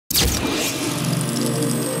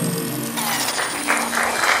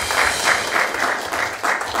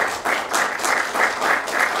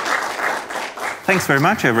Thanks very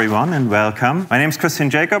much, everyone, and welcome. My name is Christian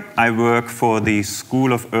Jakob. I work for the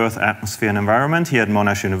School of Earth, Atmosphere and Environment here at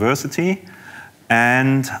Monash University.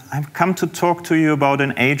 And I've come to talk to you about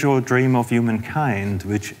an age-old dream of humankind,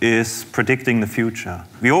 which is predicting the future.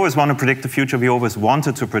 We always want to predict the future. We always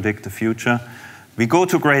wanted to predict the future. We go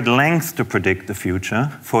to great lengths to predict the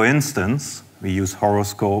future. For instance, we use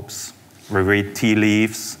horoscopes, we read tea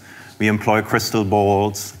leaves, we employ crystal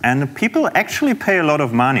balls, and people actually pay a lot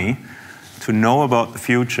of money to know about the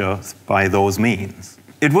future by those means.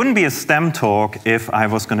 It wouldn't be a STEM talk if I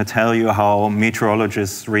was going to tell you how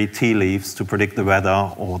meteorologists read tea leaves to predict the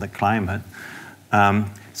weather or the climate.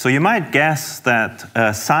 So you might guess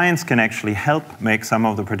that science can actually help make some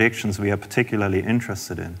of the predictions we are particularly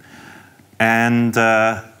interested in. And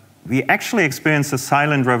we actually experienced a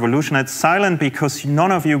silent revolution. It's silent because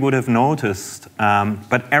none of you would have noticed,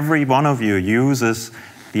 but every one of you uses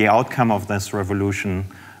the outcome of this revolution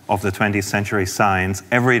of the 20th century science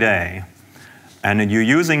every day. And you're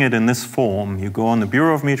using it in this form. You go on the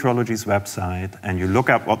Bureau of Meteorology's website and you look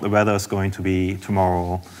up what the weather is going to be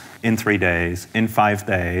tomorrow, in 3 days, in 5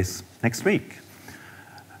 days, next week.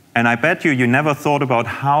 And I bet you never thought about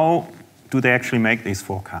how do they actually make these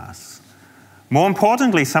forecasts. More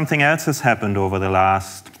importantly, something else has happened over the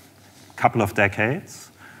last couple of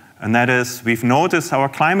decades, and that is we've noticed our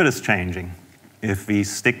climate is changing. If we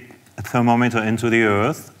stick a thermometer into the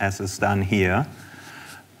Earth, as is done here,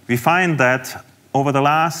 we find that over the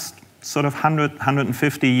last sort of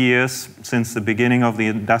 150 years since the beginning of the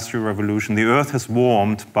Industrial Revolution, the Earth has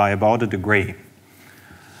warmed by about 1 degree.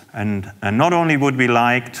 And not only would we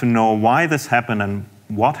like to know why this happened and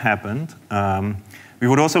what happened, we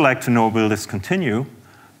would also like to know, will this continue?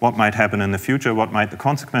 What might happen in the future? What might the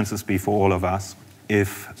consequences be for all of us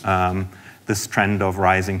if this trend of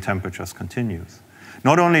rising temperatures continues?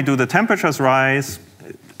 Not only do the temperatures rise,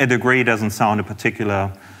 1 degree doesn't sound a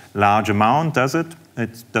particular large amount, does it?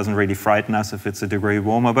 It doesn't really frighten us if it's 1 degree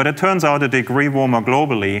warmer, but it turns out 1 degree warmer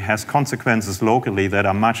globally has consequences locally that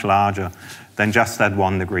are much larger than just that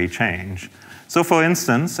 1 degree change. So for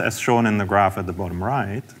instance, as shown in the graph at the bottom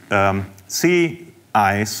right, sea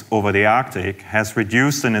ice over the Arctic has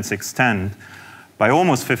reduced in its extent by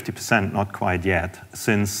almost 50%, not quite yet,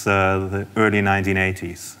 since the early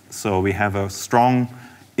 1980s. So we have a strong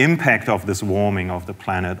impact of this warming of the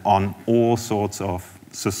planet on all sorts of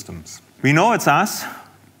systems. We know it's us.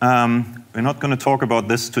 We're not going to talk about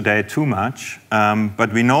this today too much,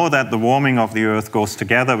 but we know that the warming of the Earth goes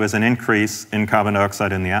together with an increase in carbon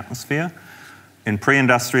dioxide in the atmosphere. In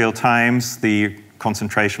pre-industrial times, the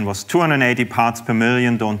concentration was 280 parts per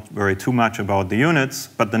million. Don't worry too much about the units,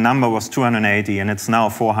 but the number was 280, and it's now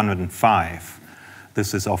 405.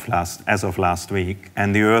 This is as of last week.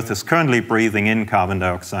 And the Earth is currently breathing in carbon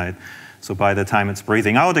dioxide. So by the time it's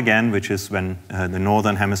breathing out again, which is when the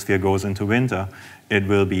northern hemisphere goes into winter, it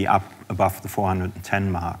will be up above the 410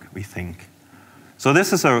 mark, we think. So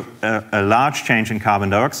this is a large change in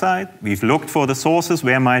carbon dioxide. We've looked for the sources.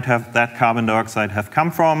 Where might have that carbon dioxide have come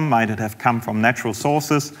from? Might it have come from natural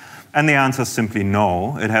sources? And the answer is simply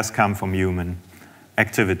no. It has come from human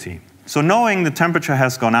activity. So knowing the temperature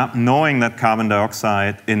has gone up, knowing that carbon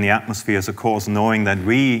dioxide in the atmosphere is a cause, knowing that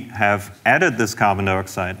we have added this carbon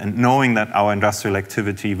dioxide, and knowing that our industrial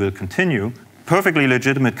activity will continue, perfectly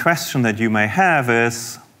legitimate question that you may have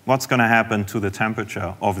is, what's going to happen to the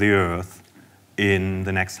temperature of the Earth in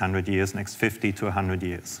the next 100 years, next 50 to 100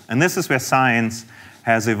 years? And this is where science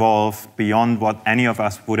has evolved beyond what any of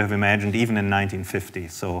us would have imagined even in 1950.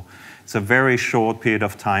 So it's a very short period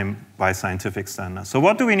of time by scientific standards. So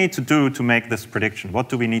what do we need to do to make this prediction? What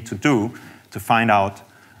do we need to do to find out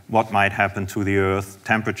what might happen to the Earth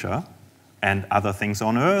temperature and other things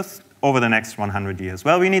on Earth over the next 100 years?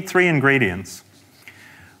 Well, we need 3 ingredients.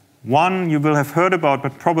 One you will have heard about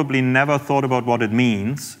but probably never thought about what it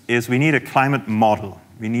means is we need a climate model.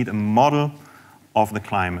 We need a model of the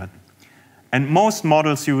climate. And most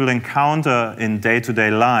models you will encounter in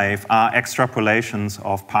day-to-day life are extrapolations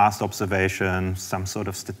of past observations, some sort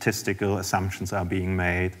of statistical assumptions are being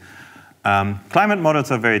made. Climate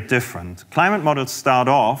models are very different. Climate models start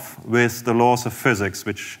off with the laws of physics,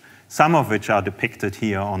 some of which are depicted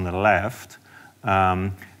here on the left.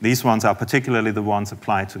 These ones are particularly the ones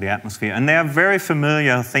applied to the atmosphere. And they are very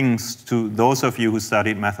familiar things to those of you who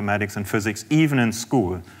studied mathematics and physics, even in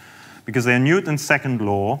school, because they're Newton's second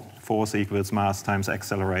law, force equals mass times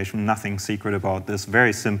acceleration. Nothing secret about this,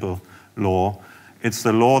 very simple law. It's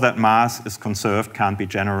the law that mass is conserved, can't be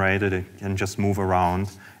generated, it can just move around.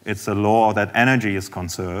 It's the law that energy is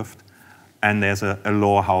conserved, and there's a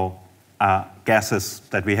law how gases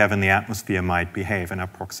that we have in the atmosphere might behave, an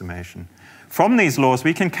approximation. From these laws,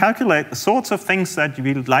 we can calculate the sorts of things that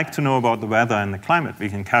we'd like to know about the weather and the climate. We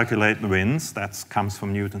can calculate the winds, that comes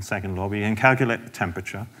from Newton's second law. We can calculate the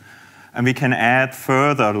temperature. And we can add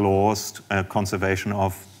further laws, conservation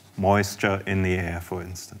of moisture in the air, for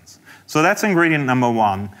instance. So that's ingredient number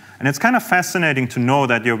one. And it's kind of fascinating to know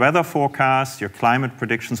that your weather forecasts, your climate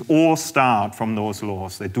predictions all start from those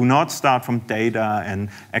laws. They do not start from data and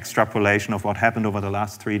extrapolation of what happened over the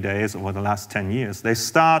last 3 days, over the last 10 years. They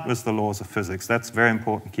start with the laws of physics. That's very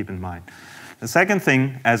important to keep in mind. The second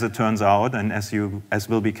thing, as it turns out, and as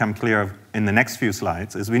will become clear in the next few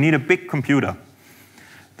slides, is we need a big computer.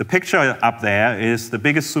 The picture up there is the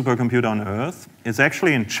biggest supercomputer on Earth. It's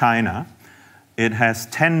actually in China. It has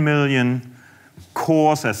 10 million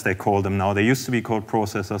cores, as they call them now. They used to be called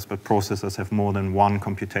processors, but processors have more than one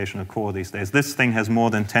computational core these days. This thing has more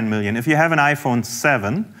than 10 million. If you have an iPhone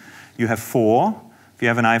 7, you have 4. If you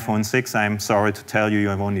have an iPhone 6, I'm sorry to tell you, you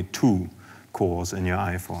have only 2 cores in your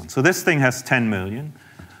iPhone. So this thing has 10 million.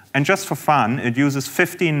 And just for fun, it uses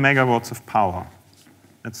 15 megawatts of power.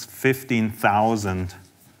 That's 15,000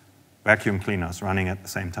 vacuum cleaners running at the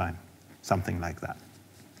same time, something like that.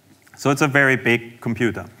 So it's a very big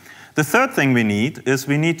computer. The third thing we need is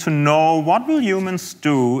we need to know what will humans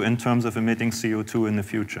do in terms of emitting CO2 in the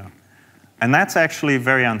future. And that's actually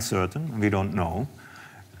very uncertain. We don't know.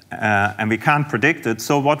 And we can't predict it.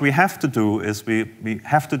 So what we have to do is we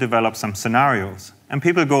have to develop some scenarios. And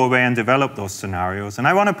people go away and develop those scenarios. And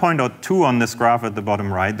I want to point out 2 on this graph at the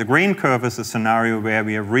bottom right. The green curve is a scenario where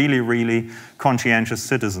we are really, really conscientious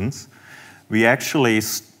citizens. We actually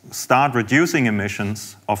start reducing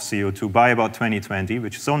emissions of CO2 by about 2020,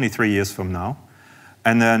 which is only 3 years from now.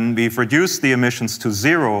 And then we've reduced the emissions to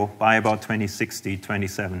 0 by about 2060,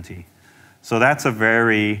 2070. So that's a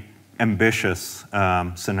very ambitious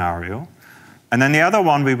scenario. And then the other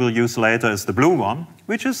one we will use later is the blue one,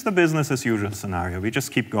 which is the business as usual scenario. We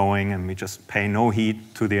just keep going and we just pay no heed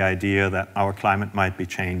to the idea that our climate might be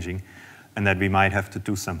changing and that we might have to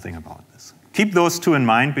do something about this. Keep those 2 in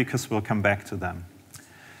mind because we'll come back to them.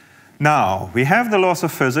 Now, we have the laws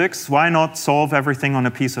of physics. Why not solve everything on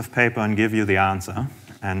a piece of paper and give you the answer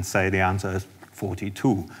and say the answer is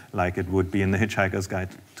 42, like it would be in the Hitchhiker's Guide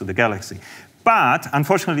to the Galaxy? But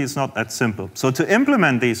unfortunately, it's not that simple. So to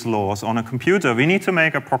implement these laws on a computer, we need to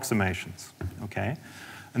make approximations. Okay?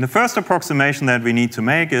 And the first approximation that we need to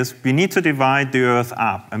make is we need to divide the Earth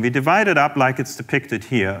up. And we divide it up like it's depicted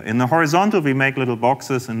here. In the horizontal, we make little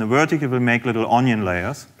boxes. In the vertical, we make little onion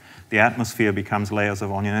layers. The atmosphere becomes layers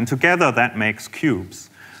of onion. And together, that makes cubes.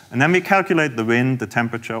 And then we calculate the wind, the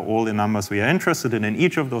temperature, all the numbers we are interested in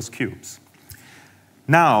each of those cubes.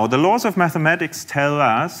 Now, the laws of mathematics tell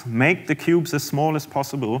us make the cubes as small as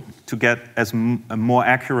possible to get a more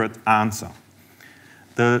accurate answer.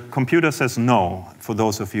 The computer says no. For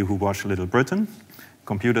those of you who watch Little Britain,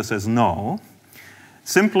 computer says no.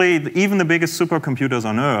 Simply, even the biggest supercomputers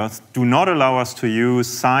on Earth do not allow us to use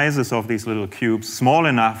sizes of these little cubes small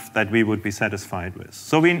enough that we would be satisfied with.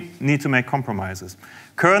 So we need to make compromises.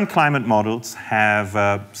 Current climate models have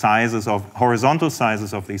horizontal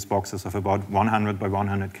sizes of these boxes of about 100 by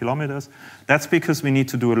 100 kilometers. That's because we need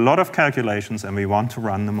to do a lot of calculations and we want to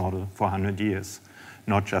run the model for 100 years,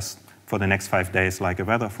 not just for the next 5 days like a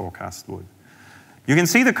weather forecast would. You can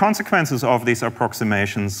see the consequences of these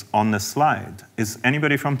approximations on this slide. Is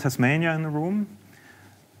anybody from Tasmania in the room?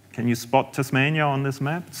 Can you spot Tasmania on this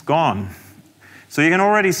map? It's gone. So you can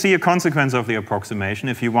already see a consequence of the approximation.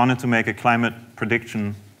 If you wanted to make a climate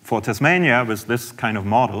prediction for Tasmania with this kind of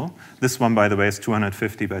model, this one, by the way, is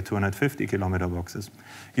 250 by 250 kilometer boxes,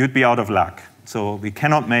 you'd be out of luck. So we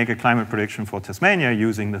cannot make a climate prediction for Tasmania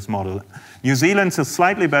using this model. New Zealand is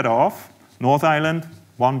slightly better off. North Island,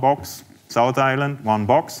 1 box. South Island, 1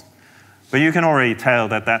 box. But you can already tell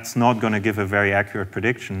that that's not going to give a very accurate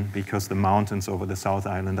prediction because the mountains over the South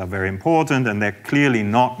Island are very important and they're clearly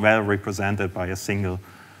not well represented by a single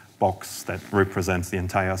box that represents the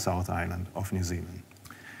entire South Island of New Zealand.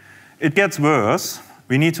 It gets worse.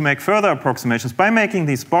 We need to make further approximations. By making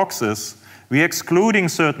these boxes, we're excluding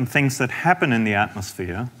certain things that happen in the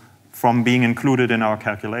atmosphere from being included in our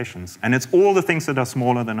calculations. And it's all the things that are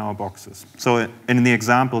smaller than our boxes. So in the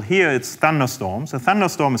example here, it's thunderstorms. A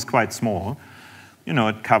thunderstorm is quite small. You know,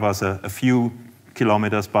 it covers a few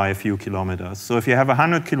kilometers by a few kilometers. So if you have a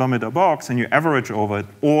 100-kilometer box and you average over it,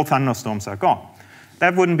 all thunderstorms are gone.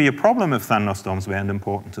 That wouldn't be a problem if thunderstorms weren't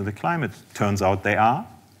important to the climate. Turns out they are.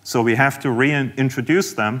 So we have to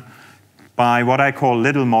reintroduce them by what I call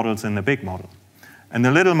little models in the big model. And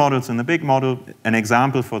the little models in the big model, an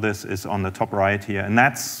example for this is on the top right here. And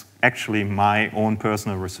that's actually my own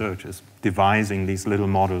personal research, is devising these little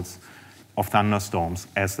models of thunderstorms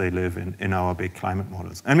as they live in our big climate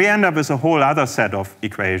models. And we end up with a whole other set of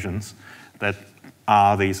equations that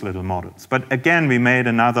are these little models. But again, we made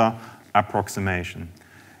another approximation.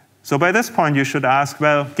 So by this point, you should ask,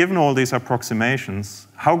 well, given all these approximations,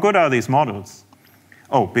 how good are these models?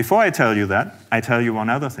 Oh, before I tell you that, I tell you one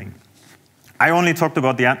other thing. I only talked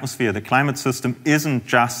about the atmosphere. The climate system isn't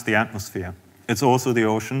just the atmosphere. It's also the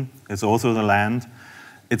ocean. It's also the land.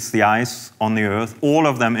 It's the ice on the Earth. All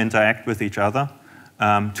of them interact with each other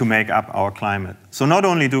to make up our climate. So not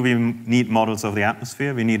only do we need models of the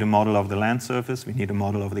atmosphere, we need a model of the land surface, we need a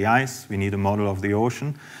model of the ice, we need a model of the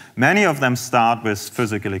ocean. Many of them start with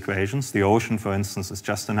physical equations. The ocean, for instance, is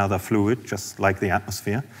just another fluid, just like the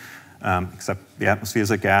atmosphere, except the atmosphere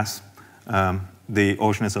is a gas. The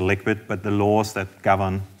ocean is a liquid, but the laws that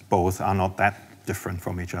govern both are not that different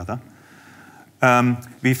from each other.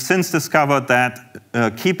 We've since discovered that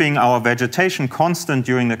keeping our vegetation constant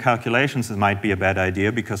during the calculations might be a bad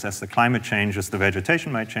idea, because as the climate changes, the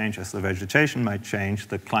vegetation might change. As the vegetation might change,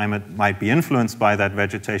 the climate might be influenced by that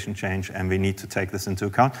vegetation change, and we need to take this into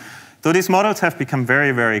account. So these models have become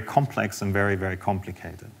very, very complex and very, very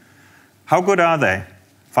complicated. How good are they?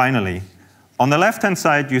 Finally, on the left-hand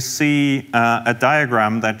side, you see a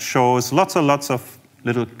diagram that shows lots and lots of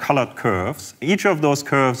little colored curves. Each of those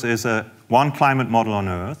curves is one climate model on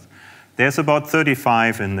Earth. There's about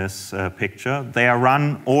 35 in this picture. They are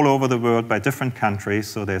run all over the world by different countries.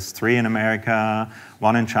 So there's 3 in America,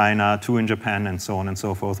 1 in China, 2 in Japan, and so on and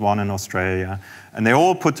so forth, 1 in Australia. And they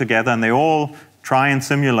all put together, and they all try and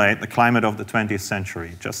simulate the climate of the 20th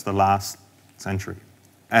century, just the last century.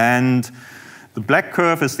 And the black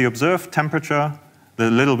curve is the observed temperature. The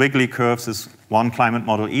little wiggly curves is one climate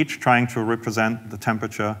model each, trying to represent the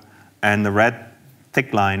temperature. And the red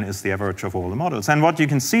thick line is the average of all the models. And what you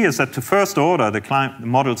can see is that to first order, the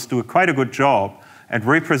models do quite a good job at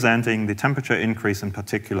representing the temperature increase in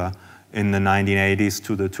particular in the 1980s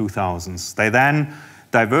to the 2000s. They then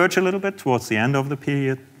diverge a little bit towards the end of the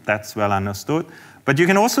period. That's well understood. But you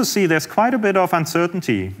can also see there's quite a bit of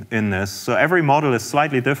uncertainty in this. So every model is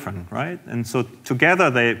slightly different, right? And so together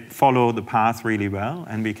they follow the path really well,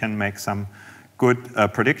 and we can make some good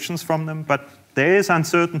predictions from them. But there is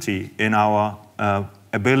uncertainty in our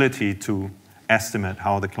ability to estimate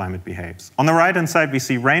how the climate behaves. On the right-hand side, we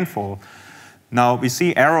see rainfall. Now, we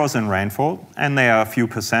see errors in rainfall, and they are a few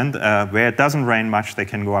percent. Where it doesn't rain much, they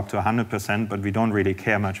can go up to 100%, but we don't really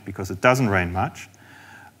care much because it doesn't rain much.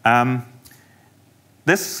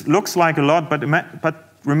 This looks like a lot, but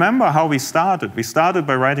remember how we started. We started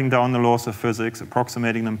by writing down the laws of physics,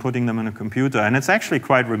 approximating them, putting them in a computer, and it's actually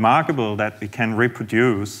quite remarkable that we can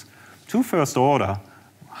reproduce to first order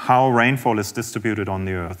how rainfall is distributed on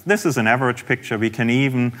the Earth. This is an average picture. We can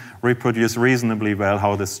even reproduce reasonably well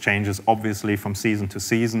how this changes, obviously from season to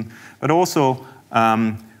season, but also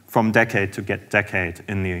from decade to decade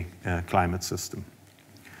in the climate system.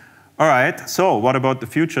 All right, so what about the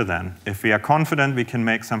future then? If we are confident we can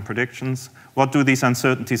make some predictions, what do these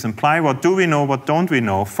uncertainties imply? What do we know, what don't we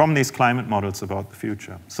know from these climate models about the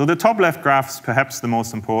future? So the top left graph is perhaps the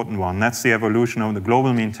most important one. That's the evolution of the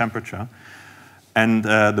global mean temperature. And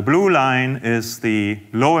the blue line is the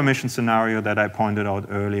low emission scenario that I pointed out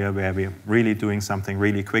earlier, where we're really doing something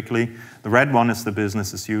really quickly. The red one is the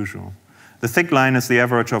business as usual. The thick line is the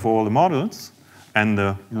average of all the models, and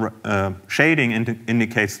the shading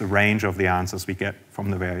indicates the range of the answers we get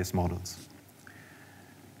from the various models.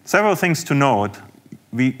 Several things to note.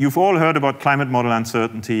 You've all heard about climate model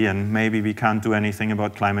uncertainty, and maybe we can't do anything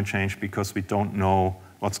about climate change because we don't know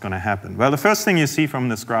what's going to happen. Well, the first thing you see from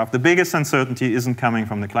this graph, the biggest uncertainty isn't coming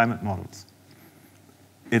from the climate models.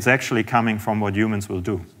 It's actually coming from what humans will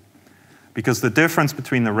do. Because the difference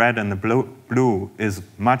between the red and the blue is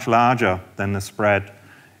much larger than the spread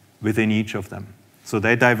within each of them. So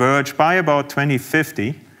they diverge by about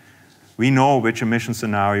 2050. We know which emission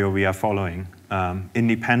scenario we are following,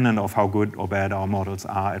 independent of how good or bad our models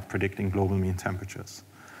are at predicting global mean temperatures.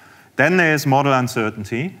 Then there's model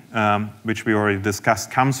uncertainty, which we already discussed,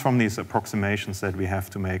 comes from these approximations that we have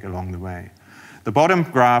to make along the way. The bottom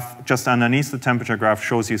graph, just underneath the temperature graph,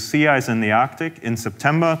 shows you sea ice in the Arctic in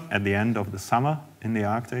September, at the end of the summer in the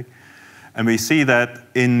Arctic. And we see that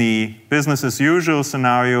in the business as usual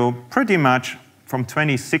scenario, pretty much from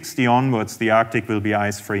 2060 onwards, the Arctic will be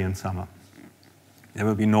ice-free in summer. There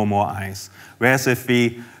will be no more ice. Whereas if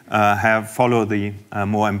we follow the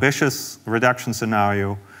more ambitious reduction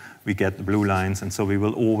scenario, we get the blue lines, and so we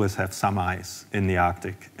will always have some ice in the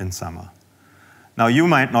Arctic in summer. Now, you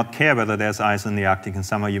might not care whether there's ice in the Arctic in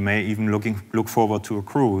summer. You may even look forward to a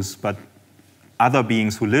cruise, but other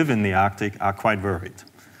beings who live in the Arctic are quite worried.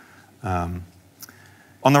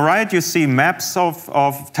 On the right, you see maps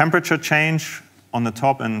of temperature change on the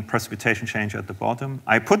top and precipitation change at the bottom.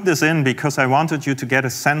 I put this in because I wanted you to get a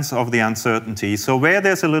sense of the uncertainty. So where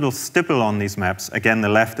there's a little stipple on these maps, again, the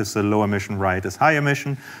left is the low emission, right is high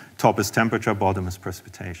emission, top is temperature, bottom is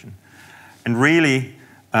precipitation. And really,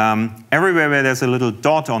 everywhere where there's a little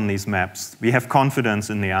dot on these maps, we have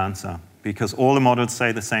confidence in the answer because all the models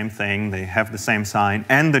say the same thing, they have the same sign,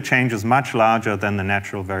 and the change is much larger than the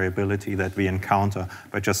natural variability that we encounter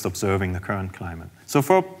by just observing the current climate. So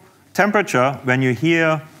for temperature, when you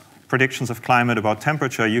hear predictions of climate about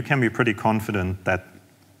temperature, you can be pretty confident that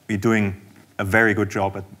we're doing a very good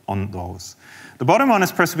job on those. The bottom one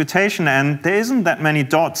is precipitation, and there isn't that many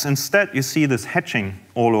dots. Instead, you see this hatching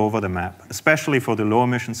all over the map, especially for the low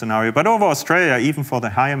emission scenario, but over Australia, even for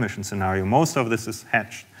the high emission scenario, most of this is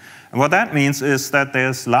hatched. And what that means is that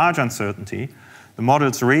there's large uncertainty. The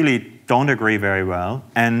models really don't agree very well,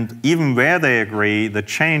 and even where they agree, the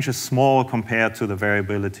change is small compared to the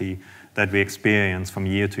variability that we experience from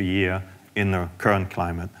year to year in the current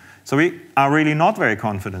climate. So we are really not very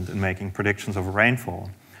confident in making predictions of rainfall.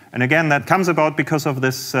 And again, that comes about because of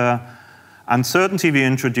this uncertainty we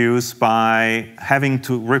introduce by having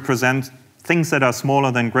to represent things that are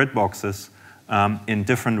smaller than grid boxes in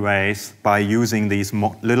different ways by using these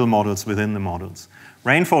little models within the models.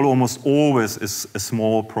 Rainfall almost always is a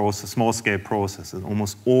small process, small-scale process. It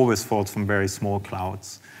almost always falls from very small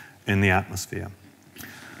clouds in the atmosphere.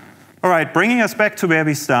 All right, bringing us back to where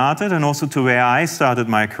we started and also to where I started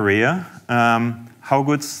my career, how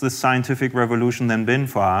good's the scientific revolution then been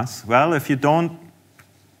for us? Well, if you don't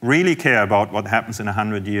really care about what happens in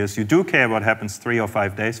 100 years, you do care what happens 3 or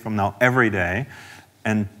 5 days from now every day,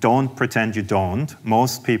 and don't pretend you don't.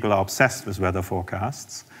 Most people are obsessed with weather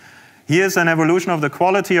forecasts. Here's an evolution of the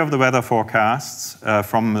quality of the weather forecasts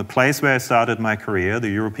from the place where I started my career, the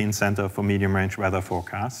European Center for Medium-Range Weather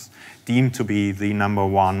Forecasts, deemed to be the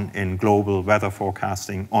 #1 in global weather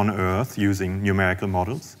forecasting on Earth using numerical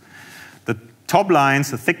models. The top lines,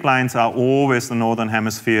 the thick lines, are always the northern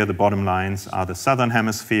hemisphere. The bottom lines are the southern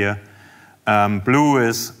hemisphere. Blue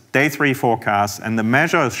is day 3 forecast, and the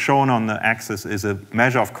measure shown on the axis is a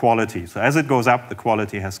measure of quality. So as it goes up, the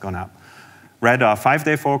quality has gone up. Red are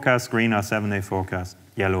 5-day forecasts, green are 7-day forecasts,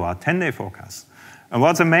 yellow are 10-day forecasts. And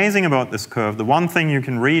what's amazing about this curve, the one thing you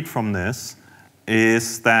can read from this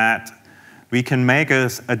is that we can make a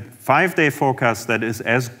 5-day forecast that is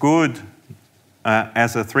as good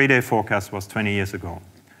as a 3-day forecast was 20 years ago.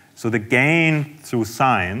 So the gain through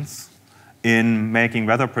science in making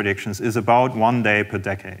weather predictions is about 1 day per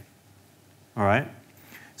decade. All right?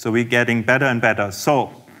 So we're getting better and better.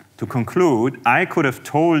 So to conclude, I could have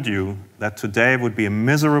told you that today would be a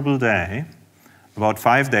miserable day about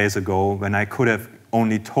 5 days ago when I could have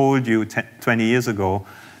only told you 20 years ago,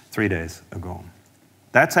 3 days ago.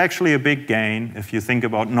 That's actually a big gain if you think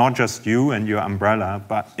about not just you and your umbrella,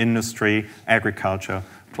 but industry, agriculture,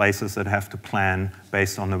 places that have to plan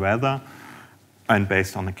based on the weather and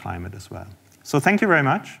based on the climate as well. So thank you very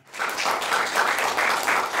much.